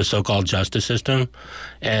 the so-called justice system.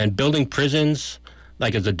 And building prisons,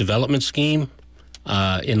 like, as a development scheme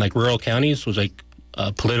in, like, rural counties was, like,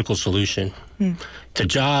 a political solution to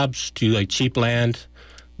jobs, to, like, cheap land.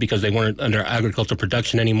 because they weren't under agricultural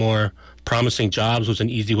production anymore. Promising jobs was an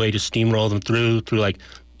easy way to steamroll them through like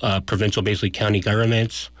provincial, basically county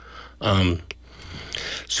governments.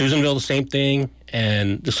 Susanville, the same thing.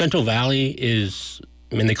 And the Central Valley is,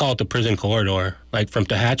 I mean, they call it the prison corridor, like from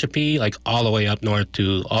Tehachapi, like all the way up north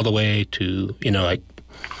to, all the way to, you know, like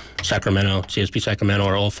Sacramento, CSP Sacramento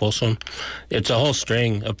or Old Folsom. It's a whole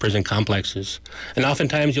string of prison complexes. And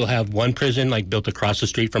oftentimes you'll have one prison like built across the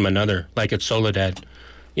street from another, like at Soledad.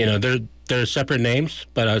 You know, they're separate names,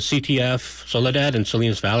 but CTF, Soledad, and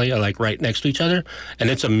Salinas Valley are like right next to each other. And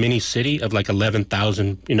it's a mini city of like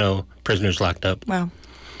 11,000, you know, prisoners locked up. Wow.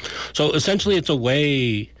 So essentially it's a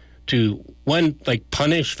way to, one, like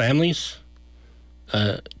punish families.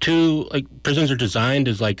 Two, like prisons are designed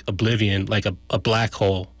as like oblivion, like a black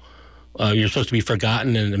hole. You're supposed to be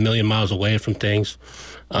forgotten and a million miles away from things.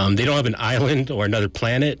 They don't have an island or another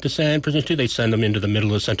planet to send prisoners to. They send them into the middle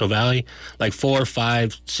of the Central Valley, like 4,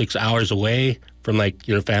 5, 6 hours away from like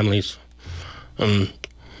your families.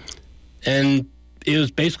 And it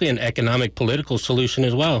was basically an economic political solution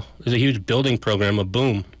as well. There's a huge building program, a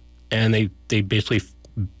boom. And they basically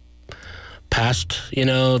passed, you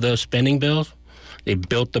know, the spending bills. They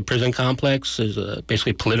built the prison complex as a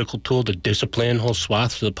basically political tool to discipline whole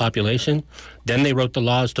swaths of the population. Then they wrote the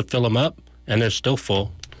laws to fill them up, and they're still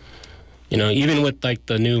full. You know, even with like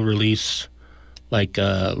the new release, like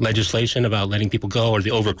legislation about letting people go or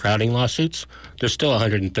the overcrowding lawsuits, they're still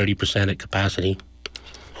 130% at capacity,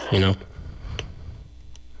 you know.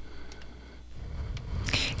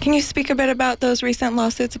 Can you speak a bit about those recent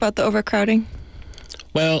lawsuits about the overcrowding?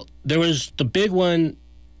 Well, there was the big one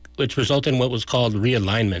which resulted in what was called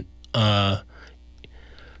realignment.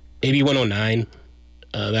 AB 109,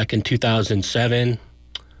 back in 2007,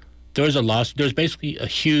 there was a lawsuit. There was basically a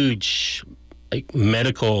huge like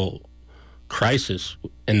medical crisis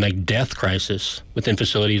and like death crisis within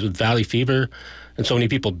facilities with valley fever and so many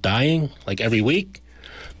people dying like every week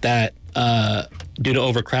that due to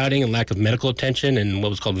overcrowding and lack of medical attention and what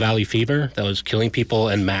was called valley fever that was killing people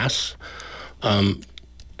en masse.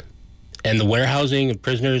 And the warehousing of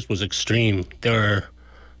prisoners was extreme. They were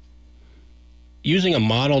using a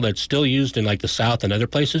model that's still used in like the South and other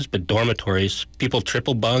places, but dormitories. People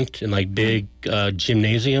triple bunked in like big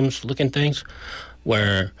gymnasiums looking things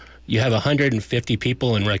where you have 150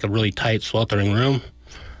 people in like a really tight sweltering room.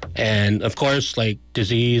 And of course, like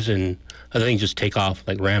disease and other things just take off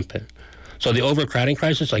like rampant. So the overcrowding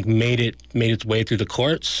crisis like made its way through the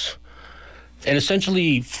courts and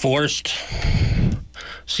essentially forced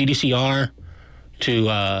CDCR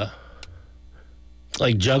to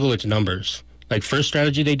like juggle its numbers. Like first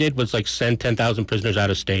strategy they did was like send 10,000 prisoners out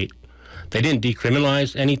of state. They didn't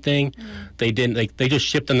decriminalize anything. They didn't like they just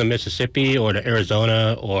shipped them to Mississippi or to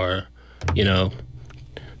Arizona or, you know,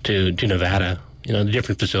 to Nevada. You know, the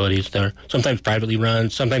different facilities. They're sometimes privately run,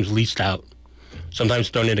 sometimes leased out, sometimes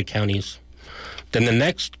thrown into counties. Then the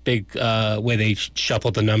next big way they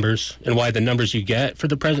shuffled the numbers and why the numbers you get for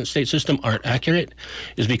the present state system aren't accurate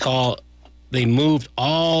is because they moved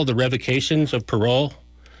all the revocations of parole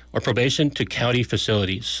or probation to county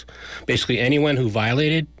facilities. Basically, anyone who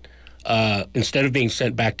violated, instead of being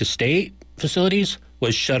sent back to state facilities,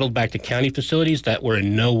 was shuttled back to county facilities that were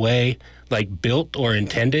in no way like built or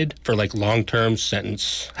intended for like long-term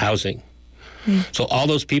sentence housing. So all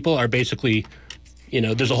those people are basically, you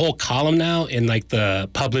know, there's a whole column now in like the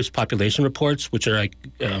published population reports, which are like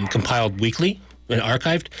compiled weekly and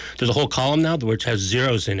archived. There's a whole column now which has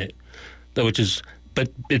zeros in it, but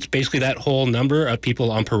it's basically that whole number of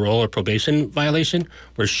people on parole or probation violation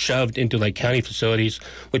were shoved into like county facilities,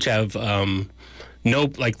 which have no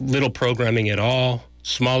like little programming at all,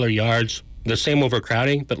 smaller yards, the same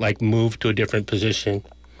overcrowding, but like moved to a different position.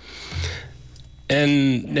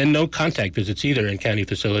 And no contact visits either in county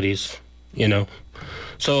facilities, you know.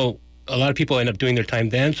 So a lot of people end up doing their time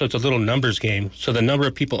then, so it's a little numbers game. So the number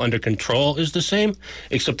of people under control is the same,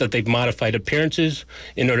 except that they've modified appearances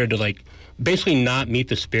in order to like basically not meet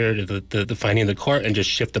the spirit of the finding of the court and just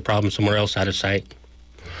shift the problem somewhere else out of sight.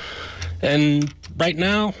 And right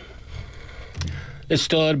now, it's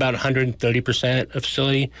still at about 130% of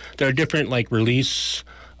facility. There are different like release,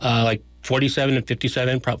 like 47 and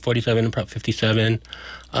 57, Prop 47 and Prop 57.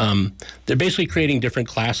 They're basically creating different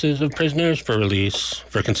classes of prisoners for release,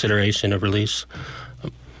 for consideration of release.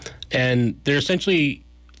 And they're essentially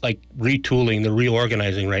like retooling, they're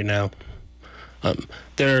reorganizing right now.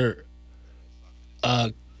 They're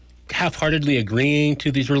half-heartedly agreeing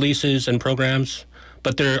to these releases and programs,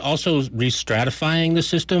 but they're also re-stratifying the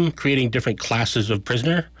system, creating different classes of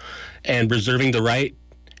prisoner and reserving the right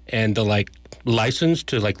and the like license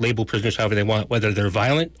to like label prisoners however they want, whether they're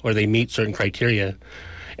violent or they meet certain criteria.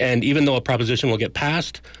 And even though a proposition will get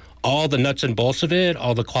passed, all the nuts and bolts of it,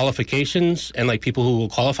 all the qualifications, and like people who will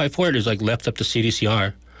qualify for it is like left up to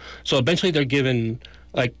CDCR. So eventually they're given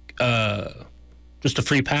like just a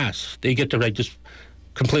free pass. They get to like just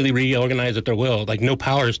completely reorganize at their will. Like no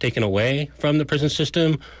power is taken away from the prison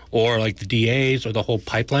system or like the DAs or the whole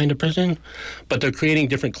pipeline to prison, but they're creating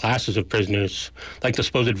different classes of prisoners, like the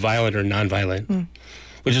supposed violent or nonviolent,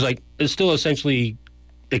 which is like, it's still essentially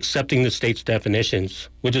accepting the state's definitions,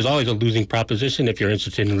 which is always a losing proposition if you're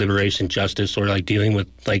interested in liberation, justice, or like dealing with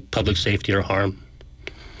like public safety or harm.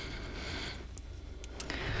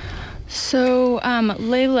 So,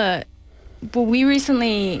 Layla,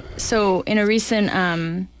 well, in a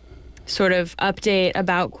recent sort of update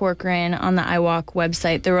about Corcoran on the IWOC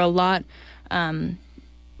website, there were a lot,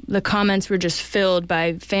 the comments were just filled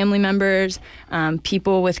by family members,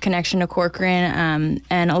 people with connection to Corcoran,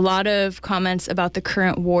 and a lot of comments about the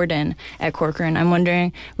current warden at Corcoran. I'm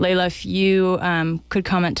wondering, Layla, if you could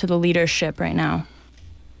comment to the leadership right now.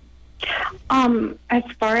 As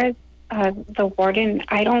far as the warden,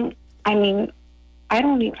 I don't know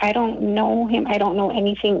him. I don't know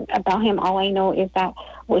anything about him. All I know is that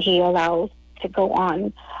what he allows to go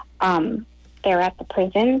on there at the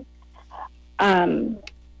prison.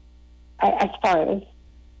 As far as,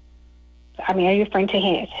 are you referring to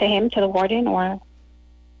him, to the warden, or?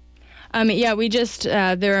 Yeah, we just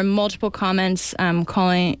there are multiple comments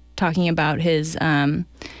talking about his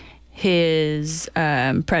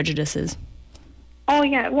prejudices. Oh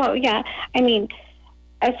yeah, well yeah.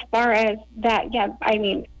 As far as that, yeah,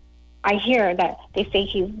 I hear that they say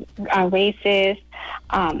he's racist,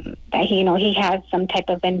 that he has some type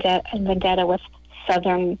of vendetta with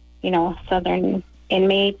southern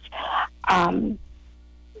inmates, and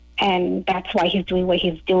that's why he's doing what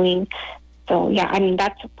he's doing. So yeah,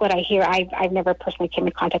 that's what I hear. I've never personally came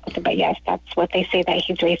in contact with him, but yes, that's what they say, that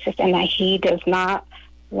he's racist and that he does not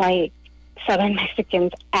like Southern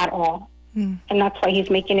Mexicans at all, and that's why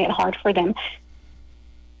he's making it hard for them.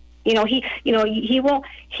 He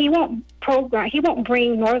won't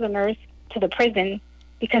bring Northerners to the prison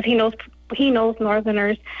because he knows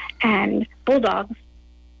Northerners and Bulldogs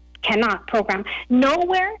cannot program.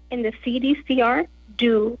 Nowhere in the CDCR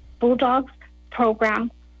do Bulldogs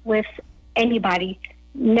program with anybody,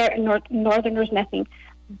 Northerners, nothing.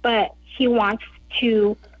 But he wants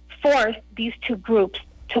to force these two groups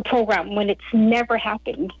to program when it's never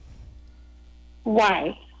happened.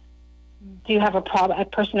 Why? Do you have a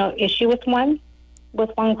personal issue with one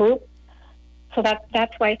group? So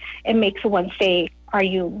that's why it makes one say, are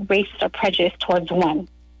you racist or prejudiced towards one?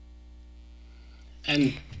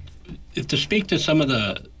 And to speak to some of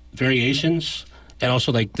the variations, and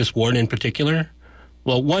also like this warden in particular,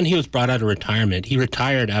 well, one, he was brought out of retirement. He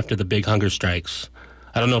retired after the big hunger strikes.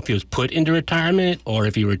 I don't know if he was put into retirement or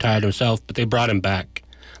if he retired himself, but they brought him back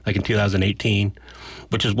like in 2018,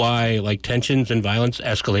 which is why like tensions and violence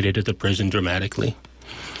escalated at the prison dramatically.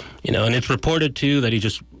 And it's reported too that he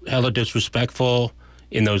just hella disrespectful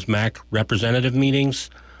in those MAC representative meetings,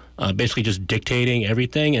 basically just dictating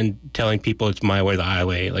everything and telling people it's my way or the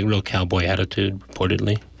highway, like real cowboy attitude,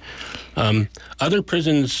 reportedly. Other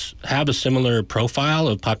prisons have a similar profile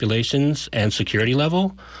of populations and security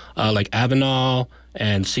level, like Avenal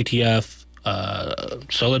and CTF,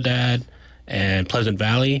 Soledad, and Pleasant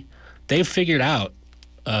Valley. They've figured out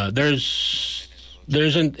there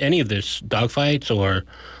isn't any of this dogfights or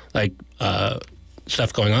like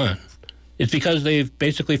stuff going on. It's because they've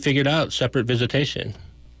basically figured out separate visitation.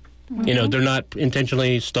 Mm-hmm. They're not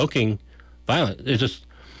intentionally stoking violence. It's just,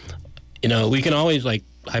 we can always like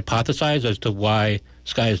hypothesize as to why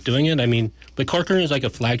Sky is doing it. But Corcoran is like a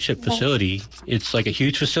flagship facility. It's like a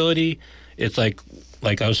huge facility. It's like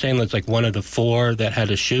I was saying, it's like one of the 4 that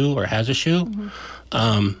had a SHU or has a SHU.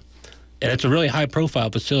 Mm-hmm. And it's a really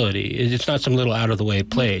high-profile facility. It's not some little out-of-the-way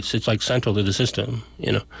place. It's like central to the system,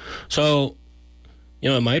 So,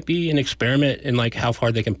 it might be an experiment in like how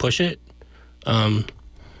far they can push it. But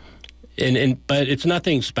it's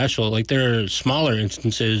nothing special. Like there are smaller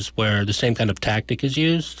instances where the same kind of tactic is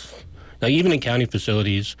used. Like even in county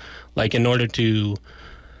facilities, like in order to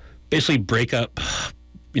basically break up,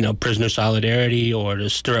 prisoner solidarity or to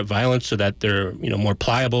stir up violence so that they're, more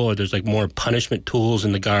pliable or there's like more punishment tools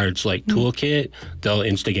in the guards, like toolkit, they'll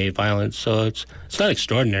instigate violence. So it's not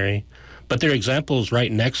extraordinary. But there are examples right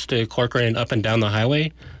next to Corcoran up and down the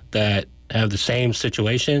highway that have the same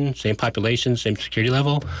situation, same population, same security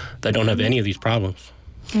level, that don't have any of these problems.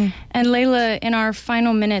 And Layla, in our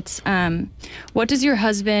final minutes, what does your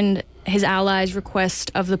husband, his allies,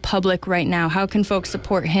 request of the public right now? How can folks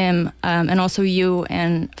support him and also you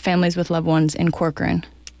and families with loved ones in Corcoran?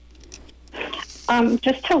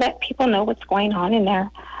 just to let people know what's going on in there.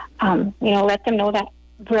 Let them know that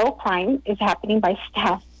real crime is happening by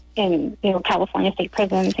staff in, California state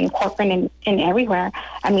prisons and Corcoran and everywhere.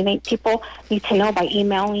 I mean, people need to know by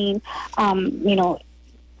emailing, the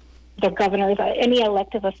governors, any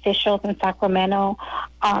elected officials in Sacramento,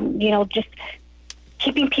 just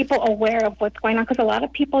keeping people aware of what's going on, because a lot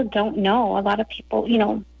of people don't know. A lot of people,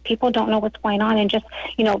 people don't know what's going on, and just,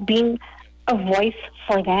 being a voice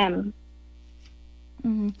for them.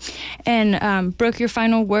 Mm-hmm. And Brooke, your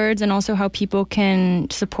final words, and also how people can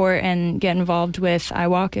support and get involved with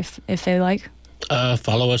IWOC if they like.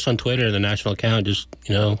 Follow us on Twitter, the national account. Just,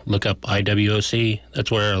 look up IWOC. That's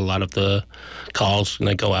where a lot of the calls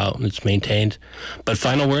go out, and it's maintained. But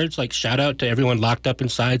final words, shout out to everyone locked up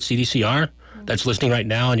inside CDCR that's listening right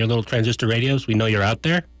now on your little transistor radios. We know you're out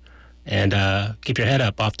there. And keep your head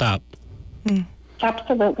up off top.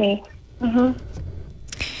 Absolutely. Mm-hmm.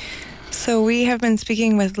 So we have been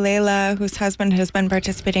speaking with Layla, whose husband has been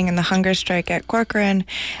participating in the hunger strike at Corcoran,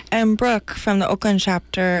 and Brooke from the Ohlone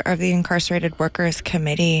chapter of the Incarcerated Workers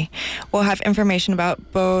Committee. We'll have information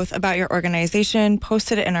about your organization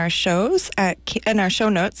posted in our show notes at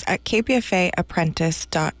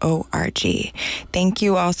kpfaapprentice.org. Thank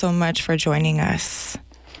you all so much for joining us.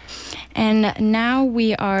 And now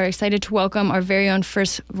we are excited to welcome our very own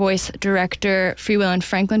First Voice director, Freewillin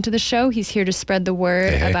Franklin, to the show. He's here to spread the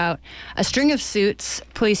word about a string of suits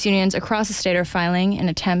police unions across the state are filing in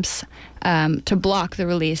attempts to block the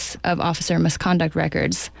release of officer misconduct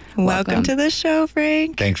records. Welcome to the show,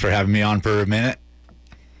 Frank. Thanks for having me on for a minute.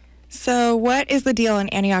 So what is the deal in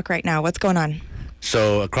Antioch right now? What's going on?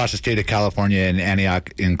 So across the state of California, and Antioch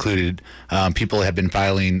included, people have been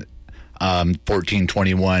filing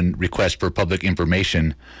 1421 request for public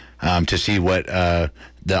information to see what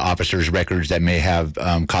the officers' records that may have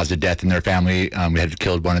caused a death in their family, had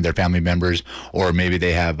killed one of their family members, or maybe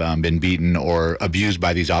they have been beaten or abused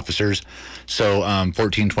by these officers. So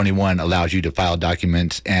 1421 allows you to file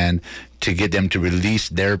documents and to get them to release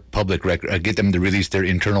their public record, get them to release their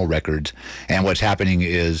internal records. And what's happening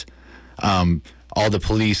is all the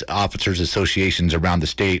police officers associations around the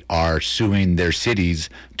state are suing their cities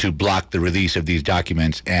to block the release of these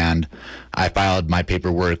documents. And I filed my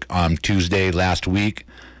paperwork on Tuesday last week.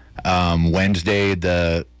 Wednesday,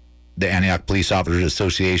 the Antioch Police Officers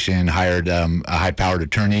Association hired a high-powered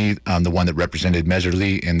attorney, the one that represented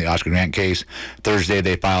Meserly in the Oscar Grant case. Thursday,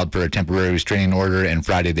 they filed for a temporary restraining order, and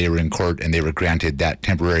Friday they were in court and they were granted that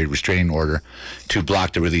temporary restraining order to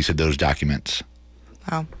block the release of those documents.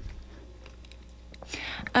 Wow.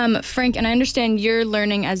 Frank, and I understand you're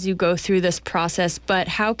learning as you go through this process, but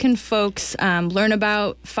how can folks learn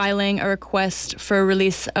about filing a request for a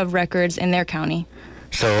release of records in their county?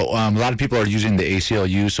 So a lot of people are using the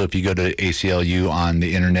ACLU. So if you go to ACLU on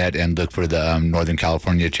the internet and look for the Northern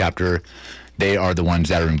California chapter, they are the ones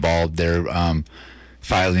that are involved. They're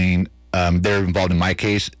filing. They're involved in my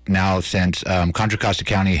case now since Contra Costa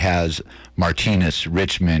County has Martinez,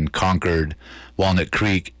 Richmond, Concord, Walnut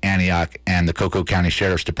Creek, Antioch, and the Cocoa County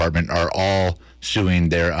Sheriff's Department are all suing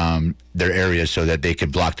their areas so that they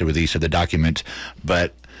could block the release of the documents.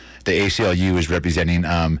 But the ACLU is representing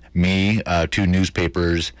me, two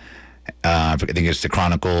newspapers, I think it's the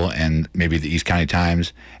Chronicle and maybe the East County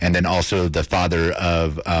Times, and then also the father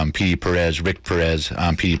of P.D. Perez, Rick Perez,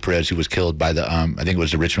 P.D. Perez, who was killed by the, I think it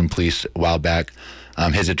was the Richmond police a while back.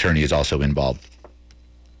 His attorney is also involved.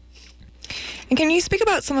 And can you speak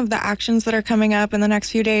about some of the actions that are coming up in the next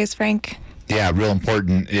few days, Frank? Yeah, real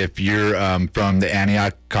important. If you're from the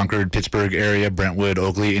Antioch, Concord, Pittsburgh area, Brentwood,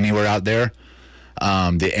 Oakley, anywhere out there,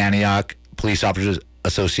 the Antioch Police Officers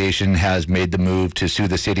Association has made the move to sue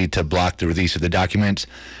the city to block the release of the documents.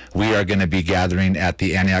 We are going to be gathering at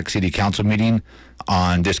the Antioch City Council meeting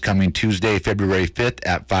on this coming Tuesday, February 5th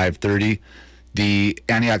at 5:30. The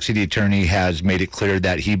Antioch City Attorney has made it clear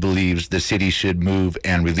that he believes the city should move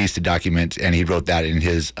and release the documents, and he wrote that in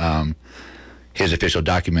his official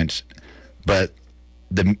documents. But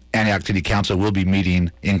the Antioch City Council will be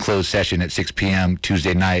meeting in closed session at 6 p.m.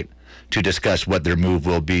 Tuesday night to discuss what their move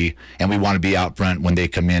will be, and we want to be out front when they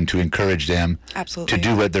come in to encourage them to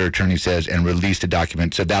do what their attorney says and release the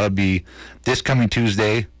document. So that'll be this coming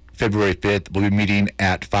Tuesday, February 5th. We'll be meeting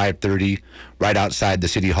at 5:30 right outside the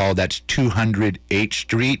City Hall. That's 200H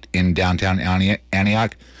Street in downtown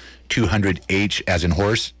Antioch, 200H as in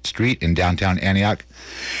horse street in downtown Antioch.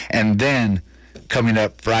 And then coming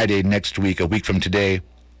up Friday next week, a week from today,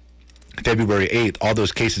 February 8th, all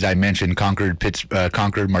those cases I mentioned, Concord,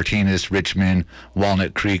 Martinez, Richmond,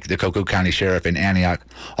 Walnut Creek, the Cocoa County Sheriff, and Antioch,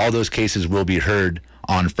 all those cases will be heard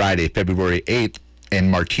on Friday, February 8th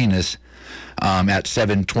in Martinez at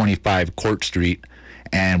 725 Court Street.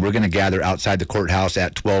 And we're going to gather outside the courthouse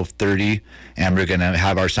at 12:30, and we're going to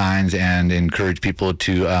have our signs and encourage people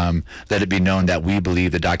to let it be known that we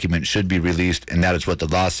believe the document should be released, and that is what the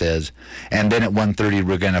law says. And then at 1:30,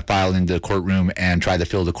 we're going to file into the courtroom and try to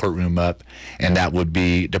fill the courtroom up, and that would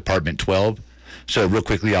be Department 12. So real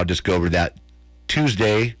quickly, I'll just go over that.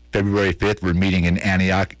 Tuesday, February 5th, we're meeting in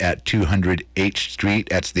Antioch at 200 H Street.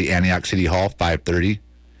 That's the Antioch City Hall, 5:30.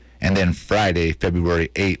 And then Friday, February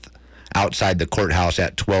 8th, outside the courthouse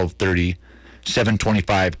at 12:30,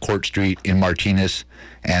 725 Court Street in Martinez.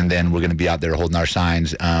 And then we're going to be out there holding our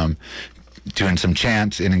signs, doing some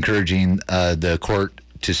chants and encouraging the court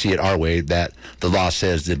to see it our way, that the law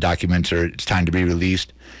says the documents it's time to be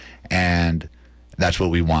released. And that's what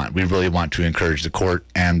we want. We really want to encourage the court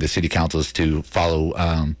and the city councils to follow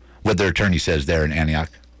what their attorney says there in Antioch.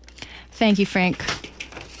 Thank you, Frank.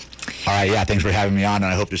 All right, yeah, thanks for having me on,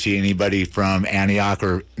 and I hope to see anybody from Antioch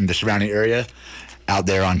or in the surrounding area out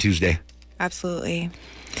there on Tuesday. Absolutely.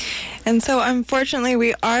 And so, unfortunately,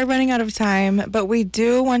 we are running out of time, but we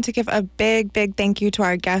do want to give a big, big thank you to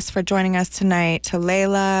our guests for joining us tonight, to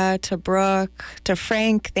Layla, to Brooke, to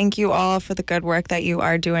Frank. Thank you all for the good work that you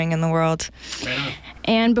are doing in the world.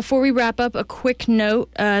 And before we wrap up, a quick note.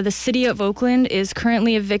 The city of Oakland is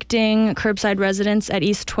currently evicting curbside residents at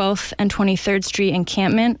East 12th and 23rd Street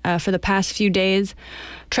encampment for the past few days.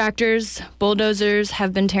 Tractors, bulldozers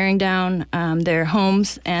have been tearing down their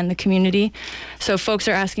homes and the community. So folks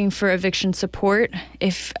are asking for eviction support.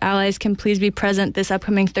 If allies can please be present this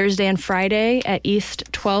upcoming Thursday and Friday at East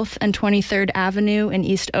 12th and 23rd Avenue in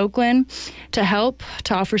East Oakland to help,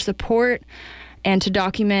 to offer support, and to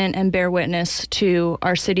document and bear witness to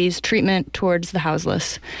our city's treatment towards the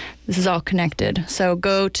houseless. This is all connected. So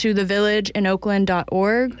go to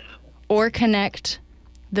thevillagenoakland.org or connect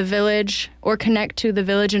to the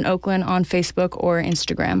Village in Oakland on Facebook or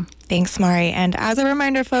Instagram. Thanks, Mari. And as a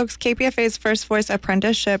reminder, folks, KPFA's First Voice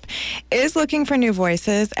Apprenticeship is looking for new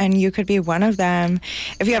voices, and you could be one of them.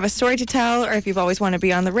 If you have a story to tell, or if you've always wanted to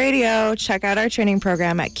be on the radio, check out our training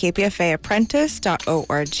program at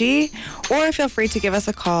kpfaapprentice.org, or feel free to give us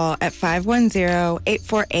a call at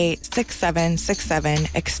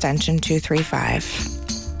 510-848-6767, extension 235.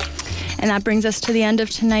 And that brings us to the end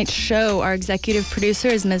of tonight's show. Our executive producer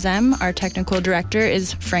is Ms. M. Our technical director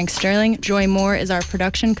is Frank Sterling. Joy Moore is our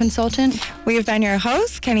production consultant. We have been your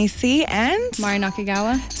hosts, Kenny C. and Mari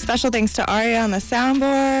Nakagawa. Special thanks to Aria on the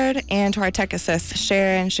soundboard and to our tech assists,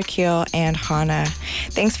 Sharon, Shaquille, and Hana.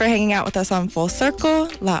 Thanks for hanging out with us on Full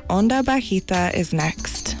Circle. La Onda Bajita is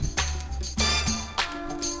next.